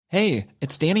Hey,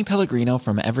 it's Danny Pellegrino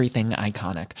from Everything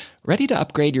Iconic. Ready to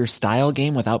upgrade your style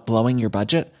game without blowing your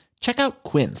budget? Check out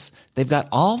Quince. They've got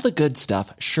all the good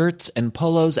stuff, shirts and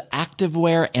polos,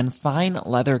 activewear, and fine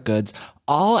leather goods,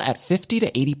 all at 50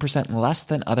 to 80% less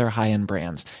than other high-end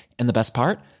brands. And the best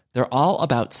part? They're all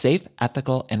about safe,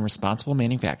 ethical, and responsible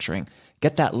manufacturing.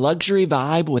 Get that luxury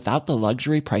vibe without the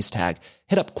luxury price tag.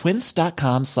 Hit up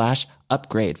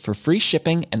quince.com/upgrade for free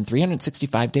shipping and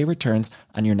 365-day returns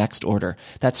on your next order.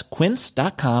 That's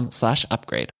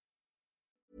quince.com/upgrade.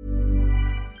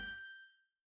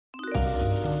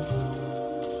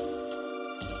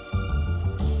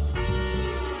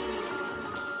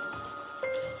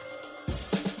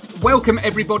 Welcome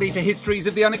everybody to Histories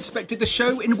of the Unexpected, the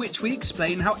show in which we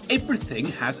explain how everything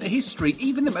has a history,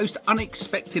 even the most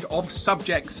unexpected of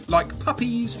subjects like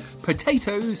puppies,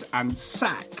 potatoes and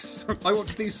sacks. I want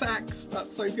to do sacks,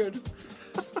 that's so good.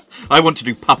 I want to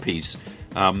do puppies,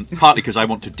 partly because I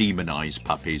want to demonise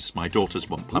puppies. My daughters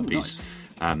want puppies. Oh,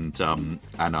 nice. And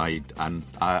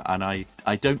I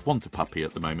don't want a puppy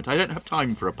at the moment. I don't have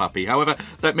time for a puppy. However,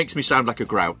 that makes me sound like a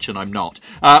grouch, and I'm not.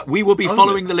 We will be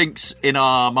following the links in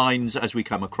our minds as we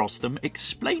come across them,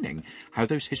 explaining how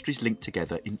those histories link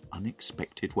together in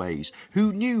unexpected ways.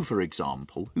 Who knew, for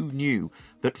example,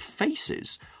 that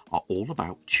faces are all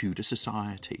about Tudor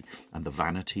society and the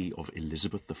vanity of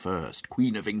Elizabeth I,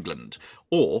 Queen of England,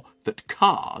 or that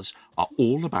cars are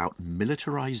all about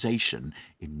militarisation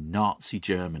in Nazi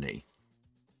Germany.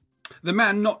 The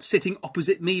man not sitting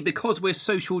opposite me because we're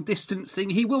social distancing,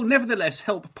 he will nevertheless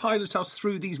help pilot us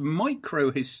through these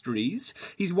micro-histories.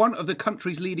 He's one of the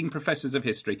country's leading professors of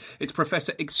history. It's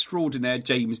Professor Extraordinaire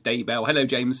James Daybell. Hello,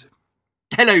 James.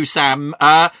 Hello, Sam.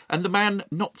 And the man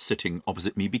not sitting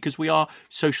opposite me because we are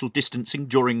social distancing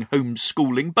during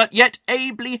homeschooling, but yet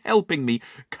ably helping me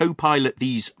co-pilot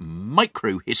these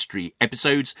micro-history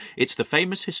episodes. It's the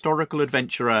famous historical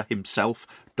adventurer himself,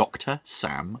 Dr.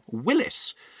 Sam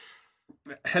Willis.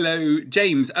 Hello,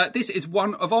 James. This is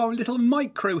one of our little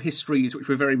micro-histories, which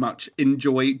we very much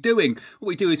enjoy doing. What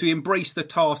we do is we embrace the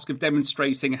task of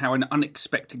demonstrating how an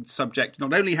unexpected subject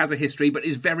not only has a history, but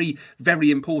is very, very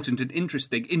important and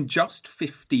interesting in just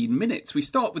 15 minutes. We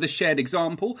start with a shared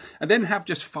example and then have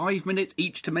just 5 minutes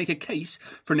each to make a case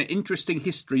for an interesting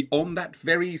history on that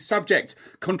very subject.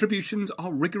 Contributions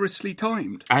are rigorously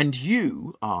timed. And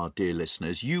you, our dear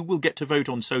listeners, you will get to vote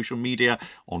on social media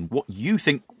on what you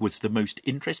think was the most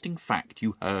interesting fact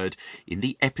you heard in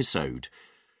the episode.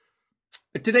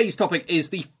 Today's topic is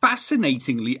the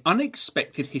fascinatingly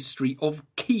unexpected history of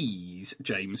keys.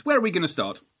 James, where are we going to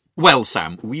start? Well,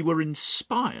 Sam, we were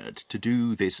inspired to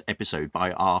do this episode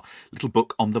by our little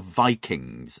book on the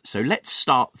Vikings. So let's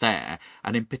start there,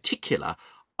 and in particular,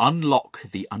 unlock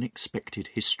the unexpected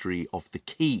history of the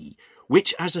key,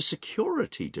 which as a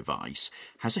security device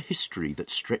has a history that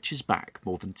stretches back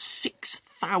more than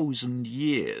 6,000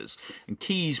 years. And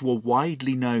keys were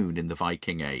widely known in the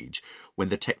Viking Age, when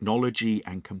the technology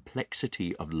and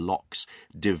complexity of locks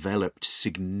developed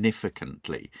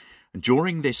significantly. And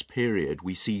during this period,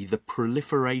 we see the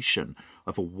proliferation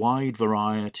of a wide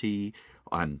variety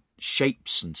and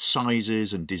shapes and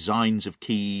sizes and designs of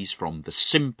keys, from the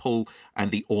simple and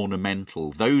the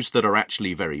ornamental, those that are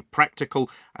actually very practical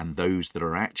and those that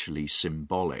are actually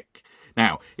symbolic.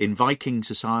 Now, in Viking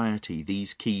society,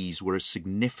 these keys were a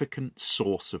significant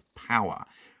source of power,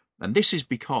 and this is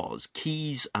because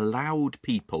keys allowed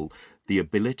people the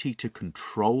ability to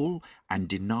control and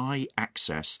deny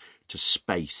access to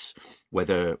space,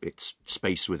 whether it's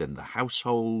space within the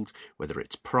household, whether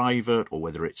it's private, or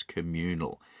whether it's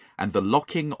communal. And the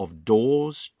locking of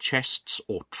doors, chests,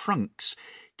 or trunks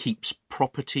keeps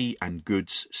property and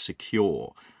goods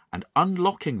secure, and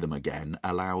unlocking them again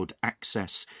allowed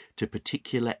access to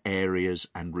particular areas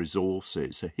and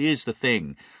resources. So here's the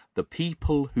thing: the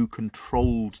people who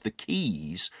controlled the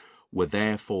keys were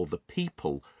therefore the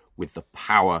people with the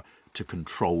power to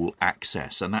control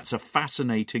access. And that's a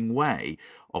fascinating way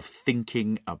of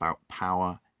thinking about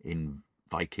power in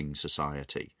Viking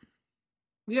society.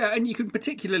 Yeah, and you can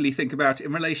particularly think about it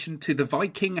in relation to the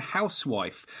Viking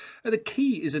housewife. The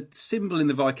key is a symbol in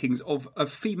the Vikings of a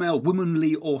female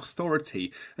womanly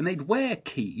authority, and they'd wear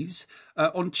keys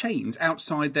on chains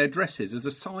outside their dresses as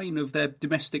a sign of their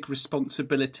domestic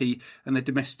responsibility and their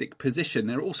domestic position.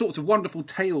 There are all sorts of wonderful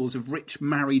tales of rich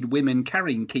married women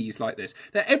carrying keys like this.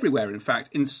 They're everywhere, in fact,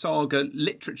 in saga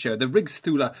literature. The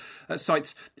Rigsthula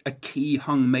cites a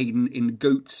key-hung maiden in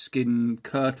goatskin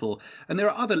kirtle, and there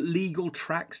are other legal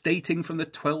tracts dating from the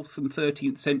 12th and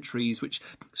 13th centuries which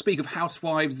speak of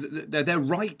housewives, their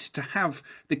right to have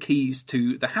the keys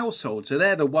to the household, so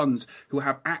they're the ones who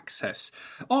have access.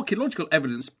 Archaeological archaeological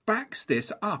evidence backs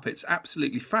this up. It's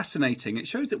absolutely fascinating. It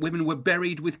shows that women were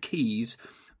buried with keys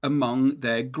among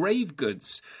their grave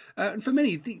goods. And for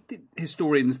many the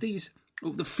historians,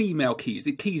 the female keys,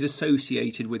 the keys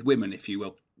associated with women, if you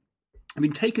will, have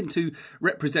been taken to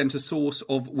represent a source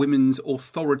of women's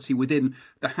authority within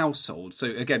the household. So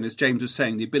again, as James was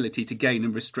saying, the ability to gain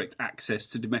and restrict access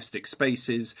to domestic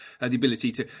spaces, the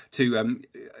ability to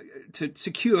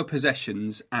secure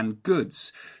possessions and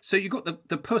goods. So you've got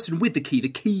the person with the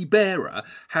key bearer,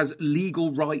 has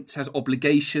legal rights, has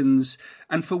obligations.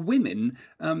 And for women,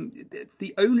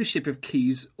 the ownership of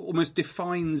keys almost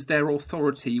defines their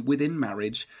authority within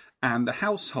marriage and the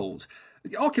household.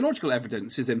 The archaeological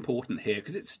evidence is important here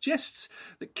because it suggests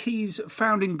that keys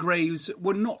found in graves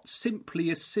were not simply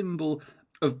a symbol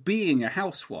of being a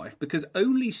housewife, because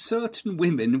only certain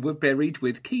women were buried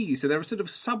with keys. So there are sort of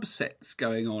subsets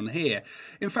going on here.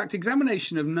 In fact,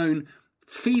 examination of known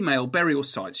female burial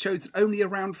sites shows that only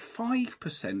around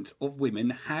 5% of women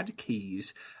had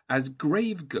keys as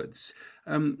grave goods.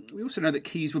 We also know that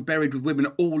keys were buried with women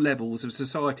at all levels of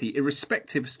society,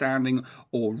 irrespective of standing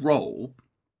or role,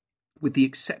 with the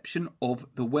exception of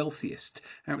the wealthiest.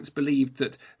 Now, it's believed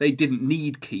that they didn't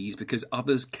need keys because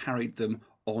others carried them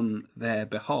on their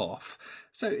behalf.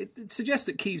 So it suggests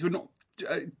that keys were not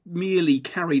merely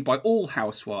carried by all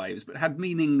housewives, but had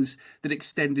meanings that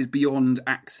extended beyond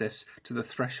access to the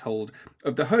threshold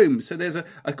of the home. So there's a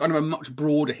kind of a much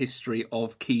broader history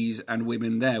of keys and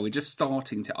women there. We're just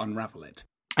starting to unravel it.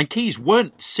 And keys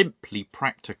weren't simply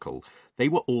practical. They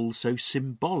were also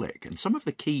symbolic. And some of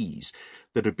the keys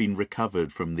that have been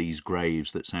recovered from these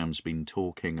graves that Sam's been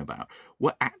talking about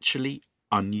were actually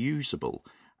unusable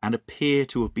and appear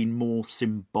to have been more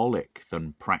symbolic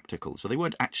than practical. So they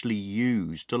weren't actually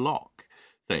used to lock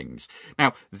things.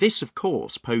 Now, this, of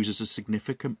course, poses a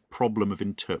significant problem of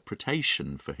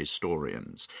interpretation for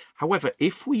historians. However,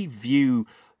 if we view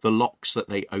the locks that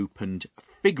they opened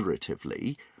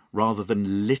figuratively rather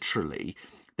than literally,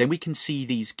 then we can see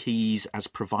these keys as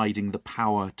providing the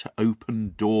power to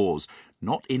open doors,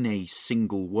 not in a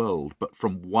single world, but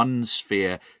from one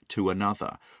sphere to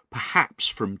another, perhaps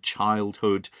from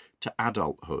childhood to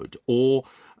adulthood, or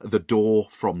the door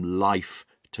from life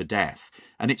to death.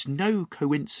 And it's no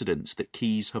coincidence that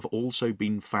keys have also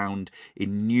been found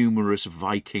in numerous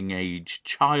Viking Age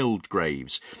child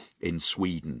graves in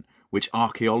Sweden, which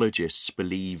archaeologists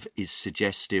believe is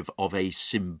suggestive of a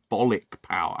symbolic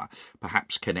power,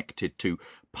 perhaps connected to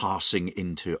passing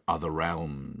into other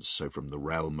realms, so from the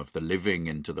realm of the living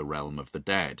into the realm of the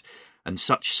dead. And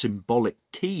such symbolic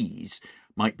keys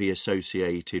might be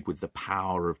associated with the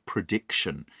power of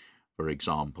prediction, for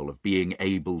example, of being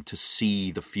able to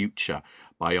see the future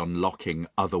by unlocking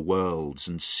other worlds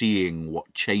and seeing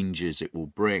what changes it will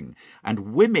bring.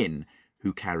 And women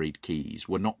who carried keys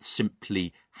were not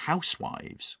simply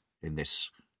housewives in this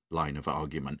line of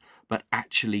argument, but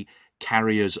actually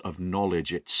carriers of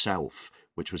knowledge itself,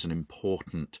 which was an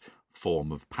important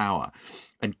form of power.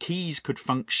 And keys could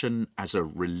function as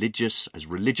religious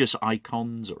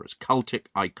icons or as cultic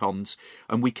icons,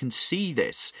 and we can see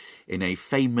this in a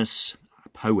famous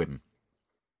poem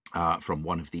from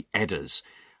one of the Eddas,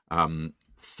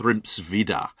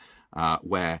 Thrymsvidda,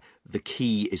 where the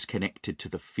key is connected to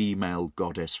the female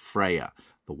goddess Freya,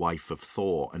 the wife of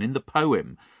Thor. And in the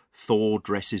poem, Thor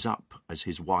dresses up as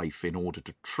his wife in order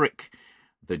to trick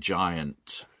the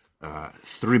giant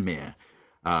Thrymr.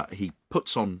 He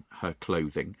puts on her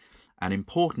clothing and,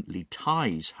 importantly,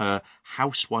 ties her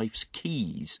housewife's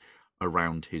keys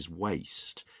around his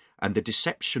waist. And the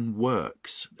deception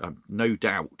works, no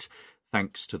doubt,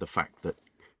 thanks to the fact that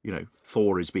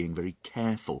Thor is being very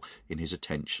careful in his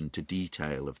attention to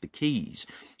detail of the keys.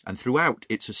 And throughout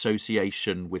its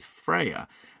association with Freya,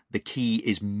 the key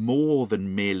is more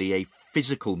than merely a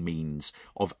physical means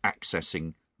of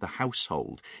accessing the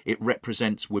household. It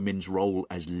represents women's role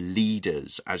as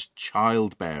leaders, as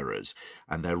childbearers,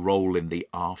 and their role in the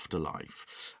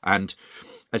afterlife. And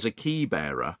as a key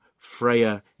bearer,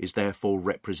 Freya is therefore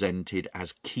represented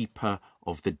as keeper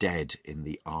of the dead in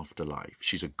the afterlife.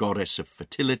 She's a goddess of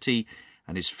fertility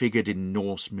and is figured in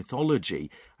Norse mythology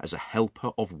as a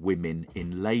helper of women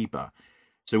in labour.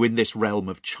 So in this realm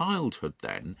of childhood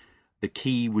then, the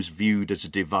key was viewed as a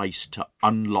device to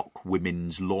unlock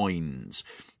women's loins.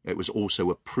 It was also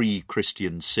a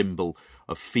pre-Christian symbol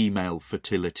of female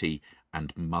fertility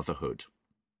and motherhood.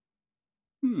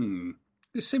 The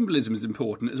symbolism is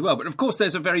important as well, but of course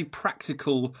there's a very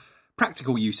practical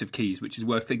use of keys, which is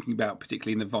worth thinking about,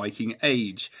 particularly in the Viking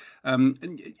Age.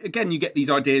 And again, you get these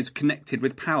ideas connected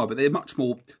with power, but they're much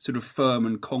more sort of firm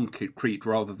and concrete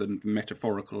rather than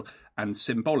metaphorical and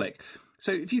symbolic.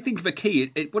 So if you think of a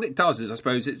key, what it does is, I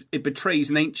suppose, it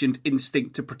betrays an ancient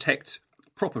instinct to protect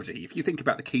property. If you think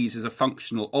about the keys as a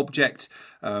functional object,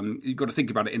 you've got to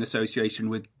think about it in association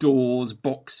with doors,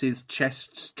 boxes,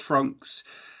 chests, trunks.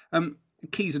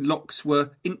 Keys and locks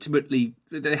were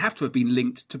they have to have been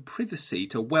linked to privacy,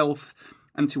 to wealth,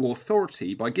 and to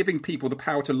authority by giving people the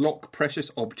power to lock precious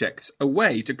objects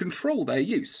away, to control their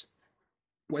use.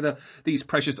 Whether these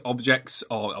precious objects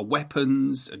are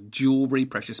weapons, jewellery,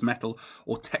 precious metal,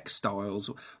 or textiles,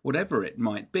 whatever it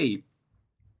might be.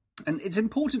 And it's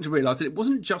important to realise that it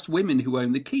wasn't just women who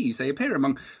owned the keys. They appear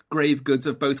among grave goods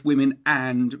of both women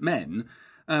and men.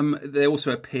 They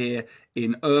also appear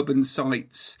in urban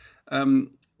sites on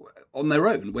their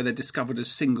own, where they're discovered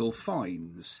as single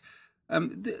finds.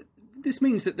 This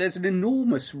means that there's an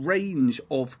enormous range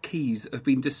of keys that have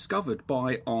been discovered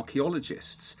by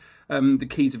archaeologists. The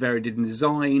keys are varied in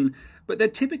design, but they're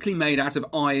typically made out of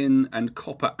iron and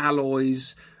copper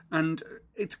alloys, and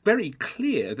it's very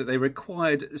clear that they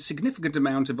required a significant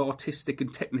amount of artistic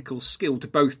and technical skill to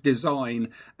both design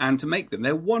and to make them.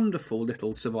 They're wonderful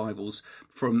little survivals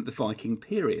from the Viking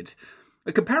period.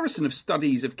 A comparison of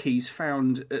studies of keys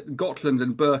found at Gotland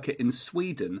and Birka in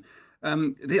Sweden,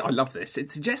 I love this. It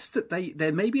suggests that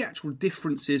there may be actual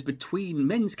differences between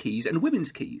men's keys and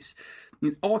women's keys.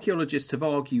 Archaeologists have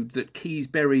argued that keys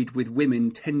buried with women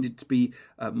tended to be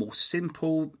more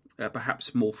simple,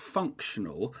 perhaps more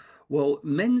functional, while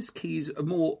men's keys are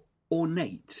more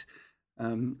ornate.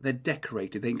 They're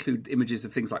decorated. They include images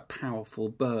of things like powerful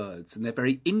birds, and they're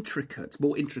very intricate,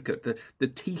 more intricate. The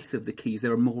teeth of the keys,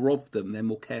 there are more of them. They're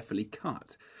more carefully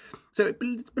cut. So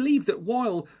it's believed that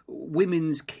while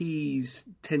women's keys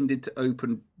tended to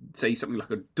open, say, something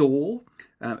like a door,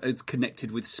 as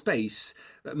connected with space,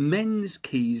 men's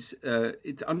keys,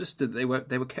 it's understood they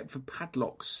were kept for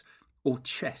padlocks or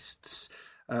chests.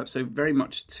 So very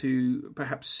much to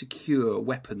perhaps secure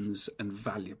weapons and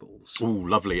valuables. Oh,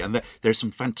 lovely. And there are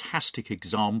some fantastic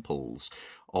examples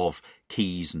of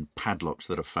keys and padlocks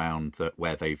that are found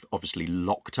where they've obviously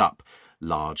locked up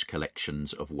large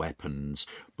collections of weapons,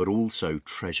 but also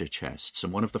treasure chests.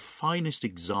 And one of the finest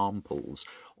examples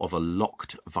of a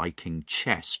locked Viking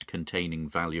chest containing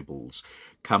valuables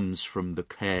comes from the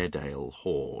Caredale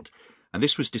hoard. And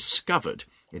this was discovered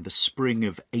in the spring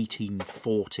of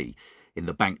 1840 in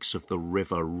the banks of the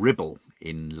River Ribble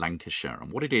in Lancashire.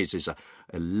 And what it is a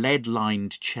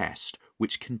lead-lined chest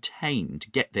which contained,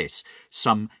 get this,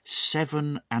 some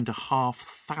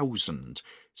 7,500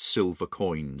 silver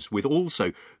coins, with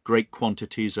also great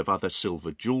quantities of other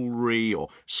silver jewellery or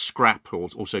scrap, or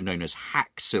also known as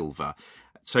hack silver.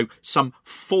 So some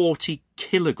 40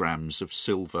 kilograms of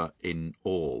silver in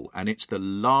all. And it's the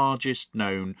largest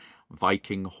known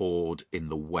Viking hoard in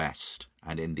the West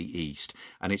and in the East,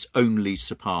 and it's only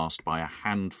surpassed by a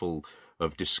handful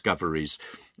of discoveries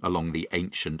along the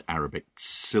ancient Arabic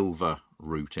silver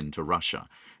route into Russia.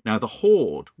 Now, the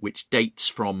hoard, which dates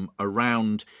from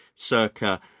around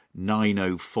circa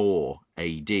 904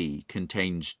 AD,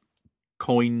 contains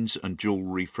coins and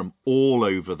jewellery from all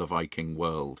over the Viking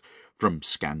world, from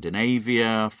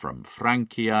Scandinavia, from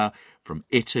Francia, from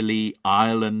Italy,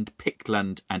 Ireland,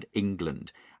 Pictland and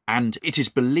England. And it is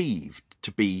believed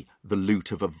to be the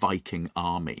loot of a Viking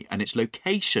army, and its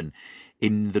location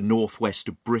in the northwest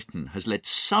of Britain has led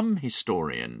some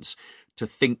historians to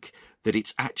think that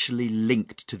it's actually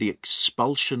linked to the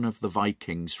expulsion of the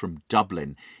Vikings from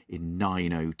Dublin in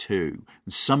 902.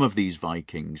 And some of these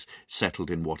Vikings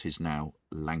settled in what is now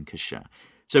Lancashire.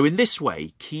 So in this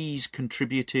way, keys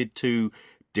contributed to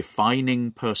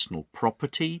defining personal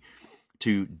property,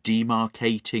 to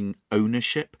demarcating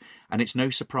ownership, and it's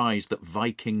no surprise that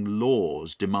Viking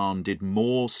laws demanded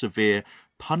more severe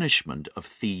punishment of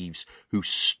thieves who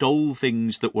stole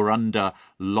things that were under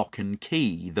lock and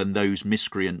key than those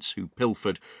miscreants who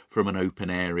pilfered from an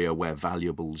open area where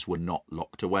valuables were not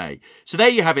locked away. So there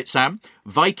you have it, Sam.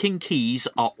 Viking keys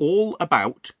are all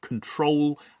about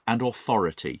control and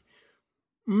authority.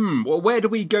 Well, where do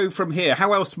we go from here?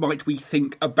 How else might we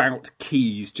think about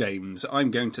keys, James?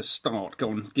 I'm going to start. Go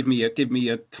on, give me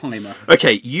a timer.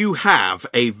 Okay, you have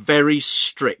a very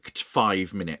strict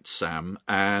 5 minutes, Sam,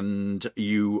 and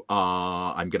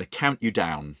I'm going to count you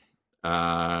down.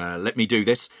 Let me do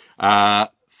this.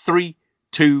 3,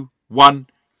 2, 1,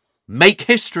 make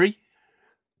history.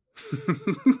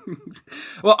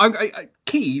 Well,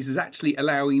 keys is actually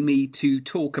allowing me to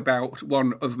talk about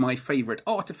one of my favourite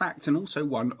artefacts and also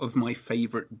one of my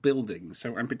favourite buildings.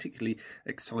 So I'm particularly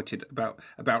excited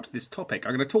about this topic.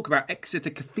 I'm going to talk about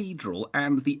Exeter Cathedral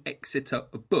and the Exeter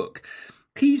Book.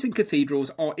 Keys and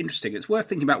cathedrals are interesting. It's worth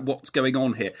thinking about what's going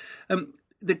on here.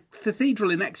 the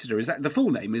cathedral in Exeter the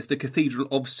full name is the Cathedral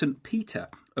of St. Peter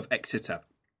of Exeter.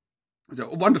 It's a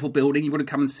wonderful building. You want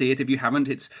to come and see it if you haven't.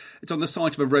 It's on the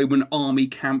site of a Roman army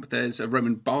camp. There's a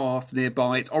Roman bath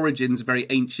nearby. Its origins are very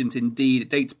ancient indeed. It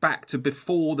dates back to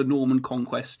before the Norman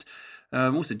conquest,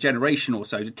 almost a generation or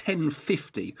so, to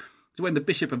 1050. It's when the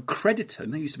Bishop of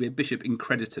Crediton, there used to be a bishop in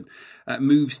Crediton,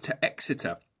 moves to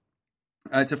Exeter.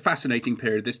 It's a fascinating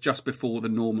period, this just before the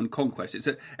Norman conquest.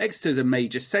 Exeter's a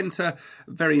major centre,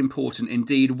 very important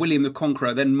indeed. William the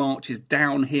Conqueror then marches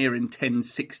down here in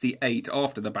 1068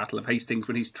 after the Battle of Hastings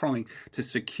when he's trying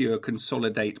to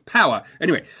consolidate power.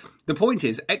 Anyway, the point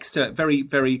is, Exeter, very,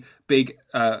 very big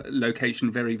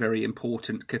location, very, very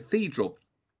important cathedral.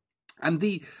 And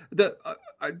the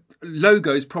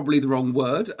logo is probably the wrong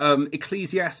word.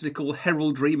 Ecclesiastical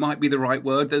heraldry might be the right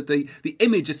word. The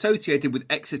image associated with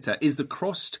Exeter is the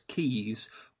crossed keys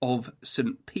of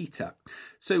St. Peter.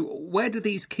 So where do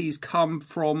these keys come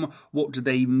from? What do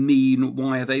they mean?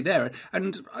 Why are they there?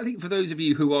 And I think for those of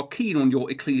you who are keen on your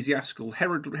ecclesiastical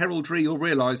heraldry, you'll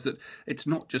realise that it's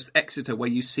not just Exeter where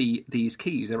you see these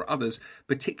keys. There are others,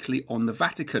 particularly on the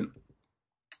Vatican.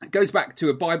 It goes back to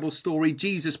a Bible story.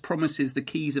 Jesus promises the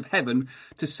keys of heaven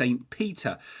to St.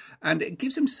 Peter, and it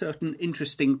gives him certain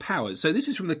interesting powers. So this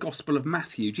is from the Gospel of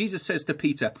Matthew. Jesus says to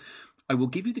Peter, "I will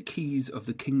give you the keys of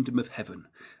the kingdom of heaven,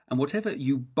 and whatever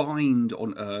you bind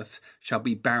on earth shall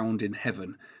be bound in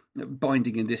heaven."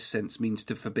 Binding in this sense means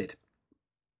to forbid.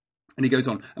 And he goes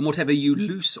on, "And whatever you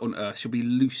loose on earth shall be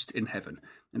loosed in heaven."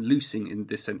 And loosing in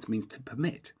this sense means to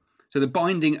permit. So the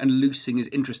binding and loosing is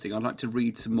interesting. I'd like to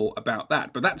read some more about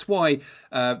that. But that's why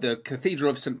the Cathedral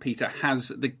of St. Peter has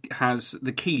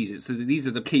the keys. These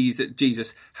are the keys that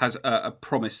Jesus has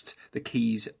promised. The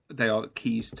keys, they are the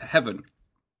keys to heaven.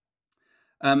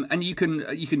 And you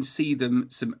can see them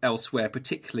some elsewhere,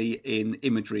 particularly in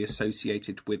imagery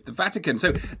associated with the Vatican.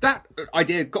 So that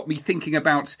idea got me thinking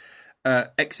about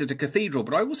Exeter Cathedral,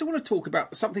 but I also want to talk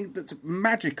about something that's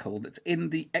magical that's in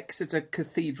the Exeter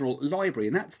Cathedral Library,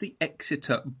 and that's the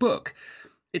Exeter Book.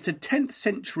 It's a 10th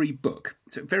century book.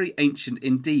 It's very ancient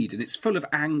indeed, and it's full of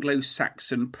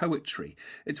Anglo-Saxon poetry.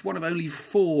 It's one of only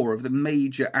 4 of the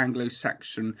major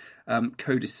Anglo-Saxon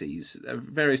codices. There are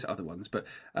various other ones, but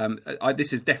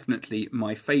this is definitely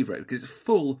my favourite because it's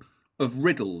full of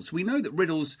riddles. We know that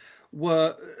riddles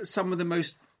were some of the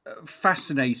most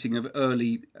fascinating of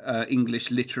early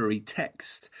English literary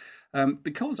text,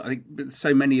 because I think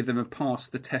so many of them have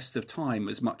passed the test of time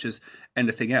as much as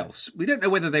anything else. We don't know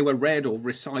whether they were read or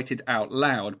recited out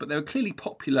loud, but they were clearly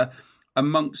popular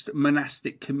amongst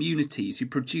monastic communities who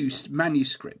produced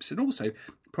manuscripts, and also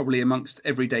probably amongst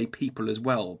everyday people as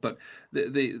well. But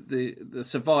the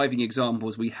surviving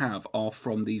examples we have are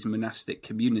from these monastic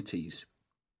communities.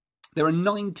 There are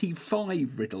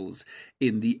 95 riddles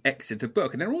in the Exeter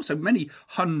Book, and there are also many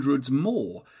hundreds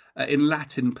more in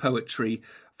Latin poetry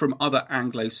from other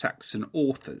Anglo-Saxon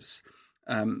authors.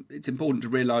 It's important to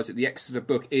realise that the Exeter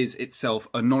Book is itself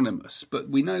anonymous, but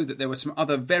we know that there were some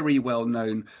other very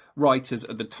well-known writers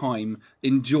at the time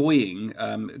enjoying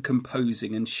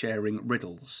composing and sharing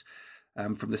riddles.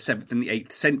 From the 7th and the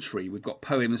 8th century, we've got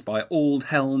poems by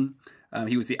Aldhelm.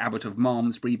 He was the abbot of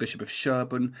Malmesbury, Bishop of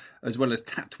Sherborne, as well as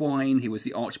Tatwine. He was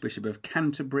the Archbishop of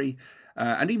Canterbury,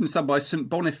 and even some by St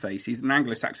Boniface. He's an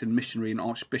Anglo-Saxon missionary and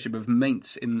Archbishop of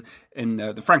Mainz in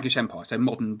the Frankish Empire, so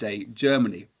modern-day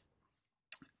Germany.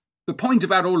 The point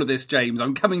about all of this, James,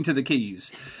 I'm coming to the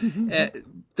keys.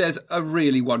 There's a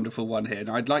really wonderful one here, and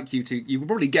I'd like you can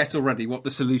probably guess already what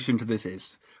the solution to this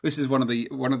is. This is one of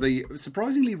the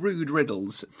surprisingly rude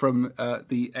riddles from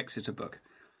the Exeter Book.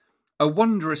 "A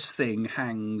wondrous thing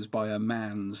hangs by a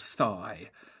man's thigh,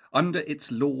 under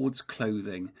its lord's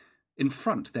clothing. In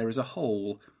front there is a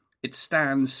hole. It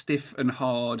stands stiff and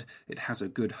hard. It has a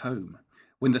good home.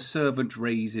 When the servant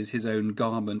raises his own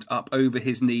garment up over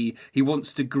his knee, he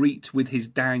wants to greet with his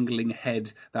dangling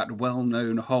head that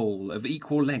well-known hole of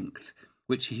equal length,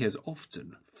 which he has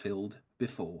often filled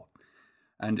before."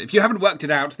 And if you haven't worked it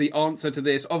out, the answer to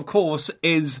this, of course,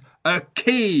 is a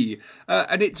key.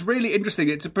 And it's really interesting.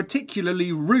 It's a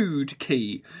particularly rude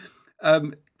key.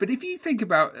 But if you think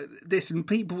about this, and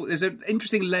there's an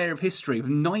interesting layer of history of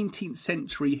 19th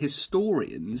century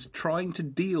historians trying to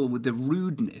deal with the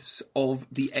rudeness of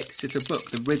the Exeter Book,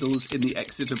 the riddles in the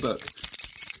Exeter Book.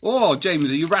 Oh,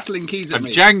 James, are you rattling keys at me?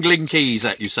 I'm jangling keys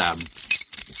at you, Sam.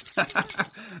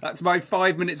 That's my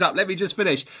 5 minutes up. Let me just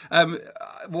finish.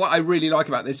 What I really like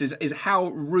about this is how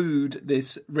rude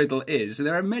this riddle is.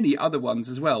 There are many other ones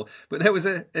as well, but there was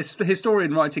a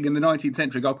historian writing in the 19th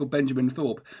century, a guy called Benjamin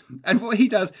Thorpe, and what he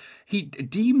does, he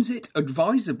deems it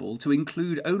advisable to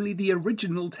include only the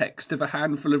original text of a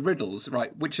handful of riddles,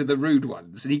 right, which are the rude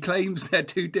ones, and he claims they're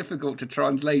too difficult to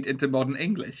translate into modern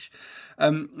English.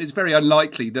 It's very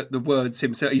unlikely that the words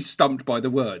himself, he's stumped by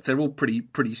the words. They're all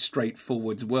pretty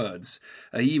straightforward words.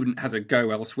 He even has a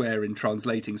go elsewhere in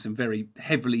translating some very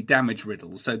heavily damaged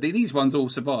riddles. So these ones all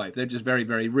survive. They're just very,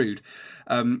 very rude.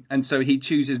 And so he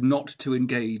chooses not to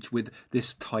engage with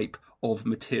this type of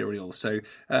material. So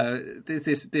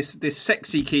this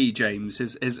sexy key, James,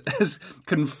 has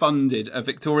confunded a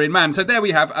Victorian man. So there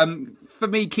we have. For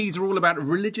me, keys are all about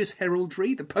religious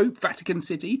heraldry, the Pope, Vatican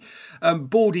City,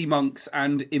 bawdy monks,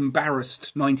 and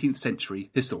embarrassed 19th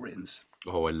century historians.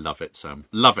 Oh, I love it, Sam.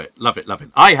 Love it, love it, love it.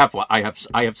 I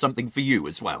have something for you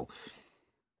as well.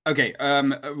 Okay,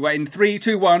 in 3,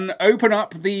 2, 1, open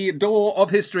up the door of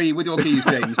history with your keys,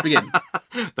 James. Begin.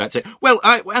 That's it. Well,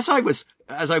 as I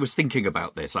was thinking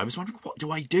about this, I was wondering, what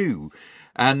do I do?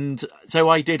 And so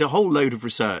I did a whole load of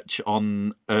research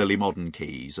on early modern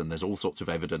keys, and there's all sorts of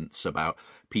evidence about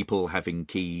people having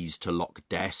keys to lock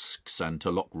desks and to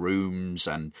lock rooms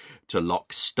and to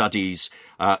lock studies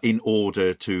in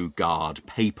order to guard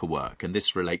paperwork. And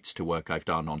this relates to work I've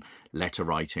done on letter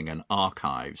writing and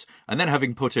archives. And then,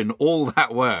 having put in all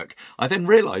that work, I then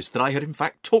realised that I had in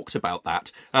fact talked about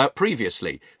that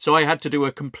previously. So I had to do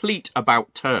a complete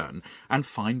about turn and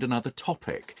find another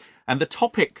topic. And the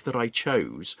topic that I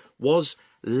chose was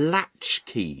latch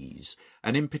keys,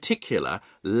 and in particular,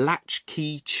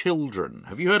 latchkey children.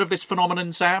 Have you heard of this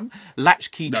phenomenon, Sam?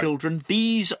 Latchkey children.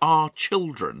 These are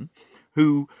children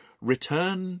who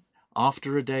return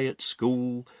after a day at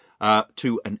school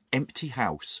to an empty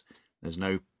house. There's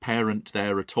no parent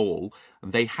there at all,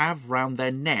 and they have round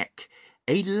their neck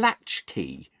a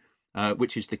latchkey,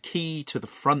 which is the key to the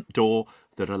front door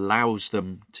that allows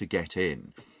them to get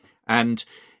in. And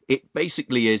it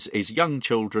basically is young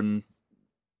children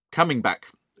coming back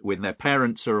when their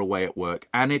parents are away at work,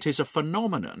 and it is a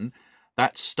phenomenon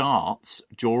that starts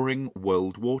during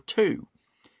World War II.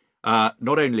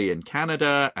 Not only in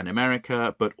Canada and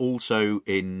America, but also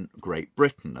in Great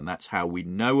Britain. And that's how we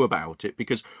know about it,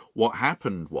 because what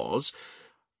happened was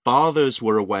fathers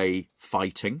were away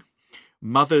fighting.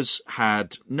 Mothers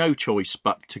had no choice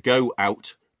but to go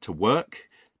out to work,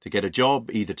 to get a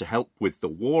job, either to help with the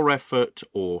war effort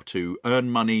or to earn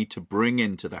money to bring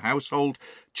into the household.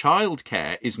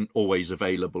 Childcare isn't always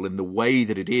available in the way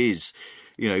that it is,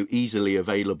 easily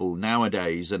available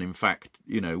nowadays. And in fact,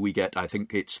 we get, I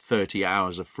think it's 30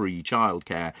 hours of free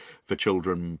childcare for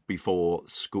children before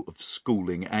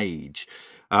schooling age.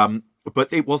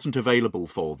 But it wasn't available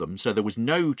for them. So there was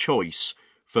no choice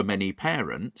for many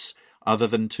parents other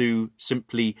than to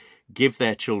simply give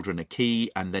their children a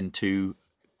key and then to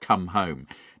come home.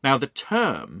 Now, the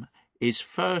term is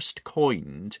first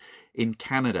coined in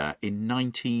Canada in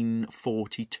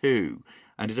 1942,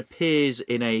 and it appears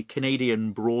in a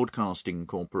Canadian Broadcasting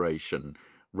Corporation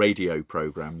radio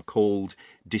program called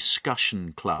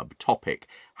Discussion Club. Topic: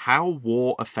 How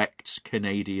War Affects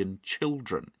Canadian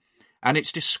Children. And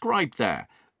it's described there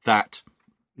that,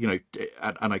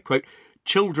 and I quote,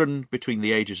 children between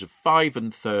the ages of 5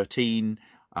 and 13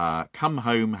 come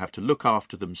home, have to look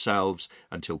after themselves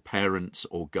until parents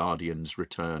or guardians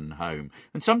return home.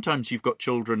 And sometimes you've got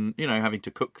children, having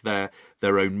to cook their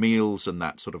own meals and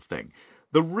that sort of thing.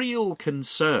 The real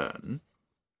concern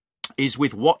is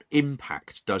with what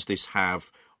impact does this have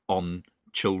on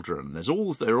children?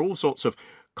 There are all sorts of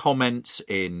comments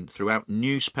throughout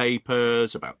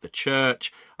newspapers, about the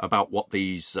church, about what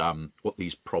these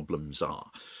problems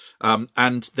are.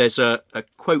 And there's a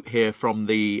quote here from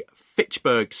the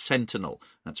Fitchburg Sentinel.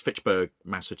 That's Fitchburg,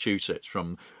 Massachusetts,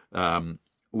 from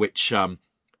which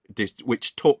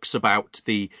talks about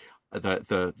the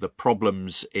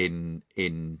problems in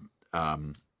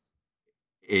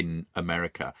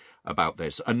America about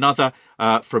this. Another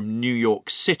from New York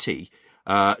City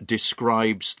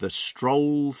describes the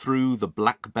stroll through the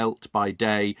Black Belt by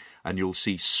day, and you'll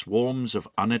see swarms of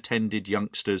unattended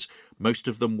youngsters, most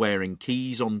of them wearing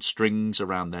keys on strings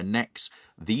around their necks.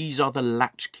 These are the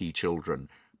latchkey children,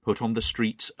 put on the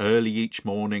streets early each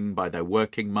morning by their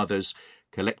working mothers,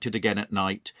 collected again at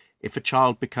night. If a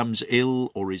child becomes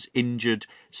ill or is injured,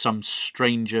 some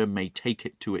stranger may take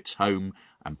it to its home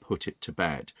and put it to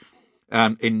bed.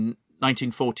 In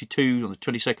 1942, on the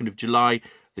 22nd of July,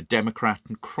 the Democrat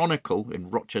and Chronicle in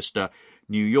Rochester,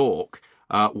 New York,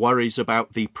 worries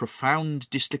about the profound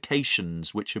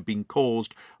dislocations which have been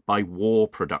caused by war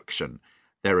production.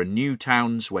 There are new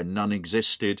towns where none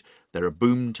existed. There are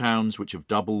boom towns which have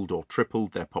doubled or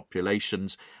tripled their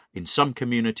populations. In some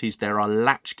communities, there are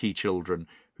latchkey children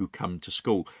who come to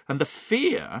school. And the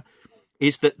fear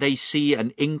is that they see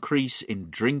an increase in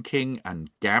drinking and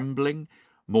gambling,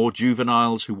 more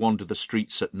juveniles who wander the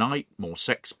streets at night, more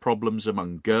sex problems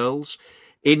among girls.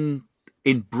 In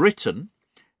Britain,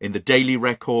 in the Daily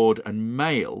Record and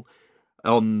Mail,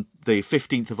 on the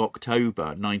 15th of October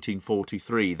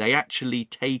 1943, they actually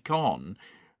take on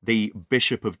the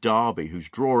Bishop of Derby, who's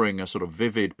drawing a sort of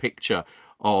vivid picture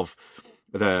of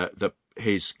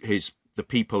the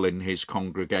people in his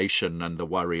congregation and the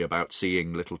worry about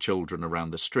seeing little children around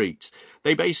the streets.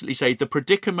 They basically say the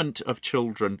predicament of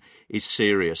children is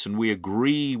serious, and we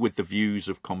agree with the views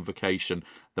of Convocation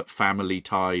that family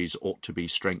ties ought to be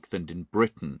strengthened in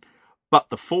Britain. But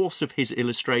the force of his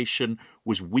illustration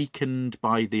was weakened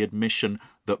by the admission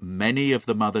that many of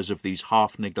the mothers of these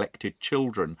half-neglected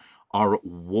children are at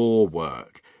war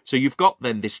work. So you've got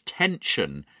then this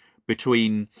tension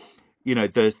between,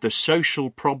 the social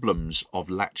problems of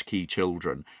latchkey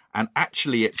children and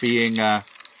actually it being a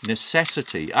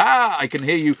necessity. I can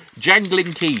hear you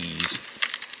jangling keys.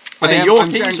 Are they your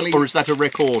keys jangling, or is that a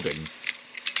recording?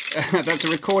 That's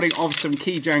a recording of some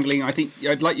key jangling. I think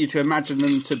I'd like you to imagine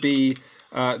them to be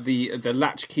the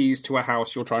latch keys to a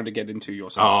house you're trying to get into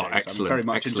yourself. James. Excellent! I'm very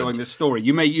much enjoying this story.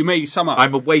 You may sum up.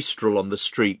 I'm a wastrel on the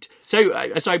street. So,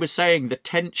 as I was saying, the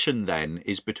tension then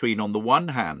is between, on the one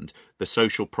hand, the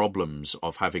social problems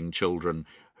of having children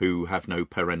who have no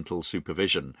parental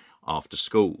supervision after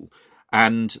school,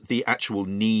 and the actual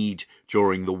need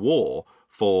during the war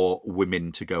for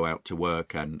women to go out to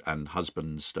work and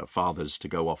husbands, fathers to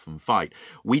go off and fight.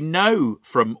 We know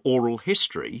from oral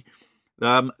history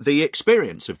the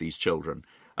experience of these children.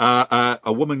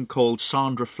 A woman called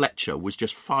Sandra Fletcher was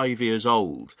just 5 years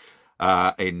old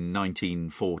in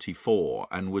 1944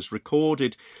 and was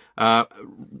recorded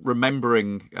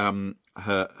remembering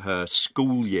her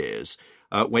school years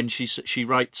when she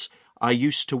writes, "I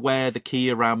used to wear the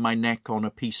key around my neck on a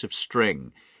piece of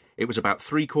string. It was about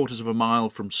 3/4 of a mile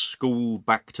from school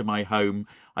back to my home.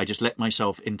 I just let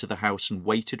myself into the house and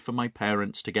waited for my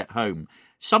parents to get home.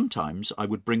 Sometimes I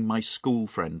would bring my school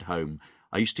friend home.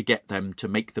 I used to get them to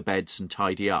make the beds and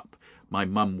tidy up. My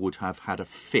mum would have had a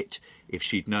fit if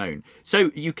she'd known." So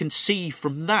you can see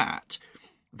from that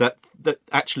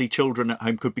actually children at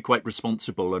home could be quite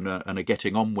responsible and are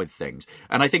getting on with things.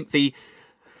 And I think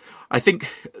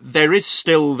there is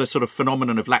still the sort of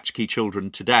phenomenon of latchkey children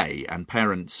today, and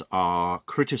parents are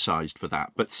criticised for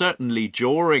that. But certainly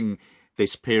during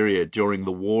this period, during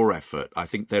the war effort, I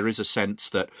think there is a sense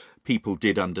that people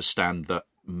did understand that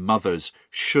mothers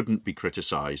shouldn't be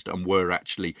criticised and were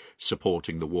actually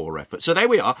supporting the war effort. So there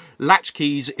we are.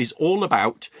 Latchkeys is all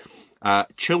about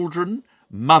children,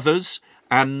 mothers,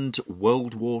 and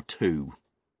World War II.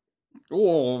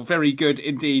 Oh, very good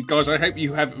indeed, guys. I hope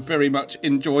you have very much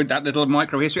enjoyed that little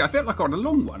micro-history. I felt like I got a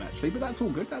long one, actually, but that's all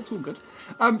good. That's all good.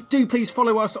 Do please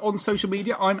follow us on social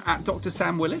media. I'm at Dr.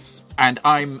 Sam Willis. And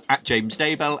I'm at James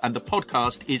Daybell, and the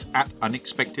podcast is at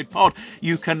Unexpected Pod.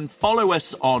 You can follow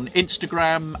us on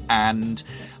Instagram and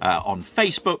on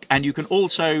Facebook, and you can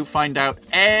also find out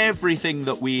everything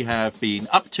that we have been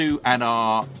up to and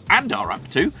are up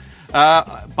to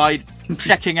by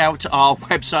checking out our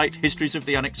website,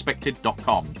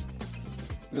 historiesoftheunexpected.com.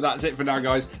 That's it for now,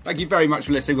 guys. Thank you very much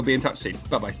for listening. We'll be in touch soon.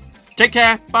 Bye-bye. Take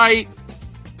care. Bye.